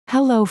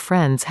Hello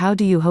friends, how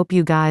do you hope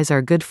you guys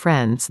are good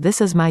friends.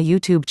 This is my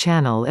YouTube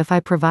channel. If I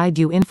provide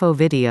you info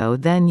video,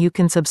 then you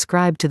can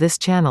subscribe to this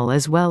channel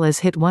as well as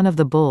hit one of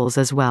the bells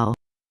as well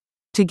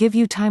to give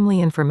you timely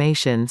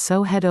information.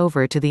 So head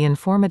over to the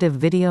informative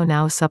video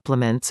now.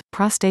 Supplements: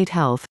 prostate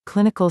health,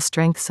 clinical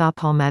strength saw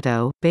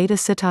palmetto,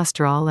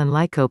 Beta-Sitosterol and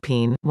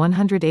Lycopene,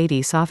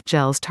 180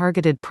 Softgels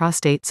targeted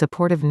prostate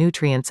supportive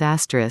nutrients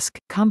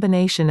 *,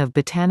 combination of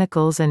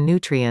botanicals and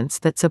nutrients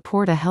that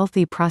support a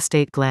healthy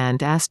prostate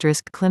gland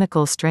 *,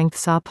 clinical strength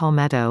saw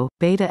palmetto,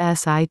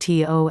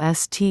 Beta-Sitosterol,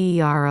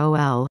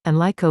 and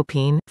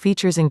Lycopene,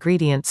 features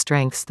ingredient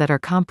strengths that are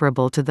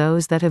comparable to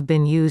those that have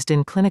been used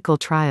in clinical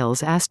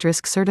trials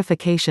 *.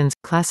 Certifications,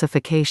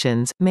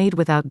 classifications: made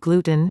without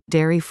gluten,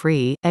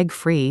 dairy-free,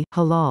 egg-free,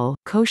 halal,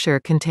 kosher,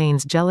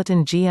 contains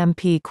gelatin.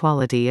 GMP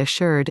Quality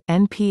Assured,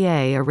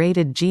 NPA A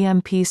rated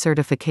GMP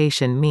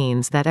certification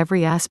means that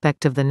every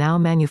aspect of the now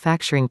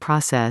manufacturing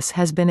process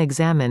has been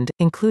examined,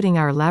 including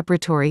our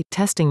laboratory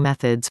testing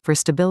methods for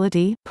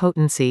stability,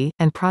 potency,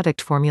 and product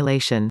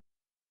formulation.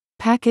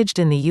 Packaged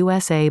in the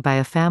USA by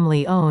a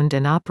family-owned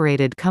and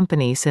operated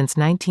company since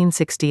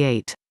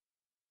 1968.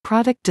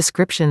 Product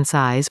description: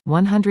 size,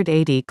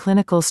 180.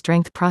 Clinical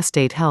strength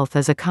prostate health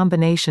is a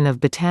combination of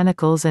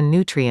botanicals and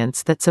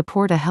nutrients that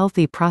support a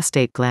healthy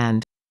prostate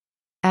gland.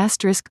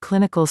 *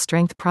 Clinical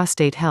strength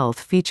prostate health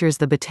features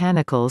the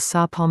botanicals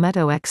saw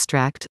palmetto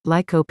extract,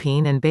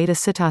 lycopene and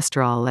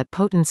beta-sitosterol at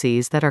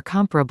potencies that are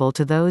comparable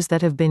to those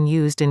that have been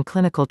used in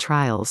clinical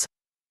trials.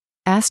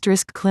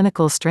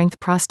 Clinical strength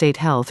prostate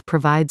health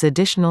provides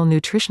additional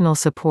nutritional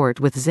support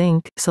with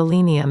zinc,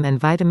 selenium and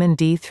vitamin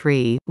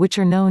D3, which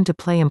are known to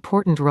play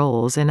important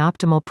roles in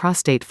optimal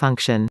prostate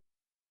function.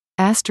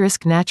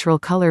 Natural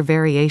color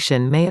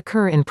variation may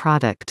occur in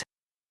product.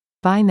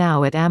 Buy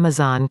now at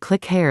Amazon.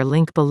 Click here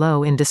link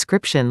below in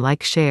description.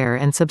 Like, share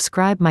and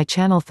subscribe my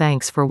channel.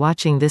 Thanks for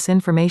watching this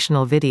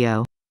informational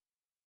video.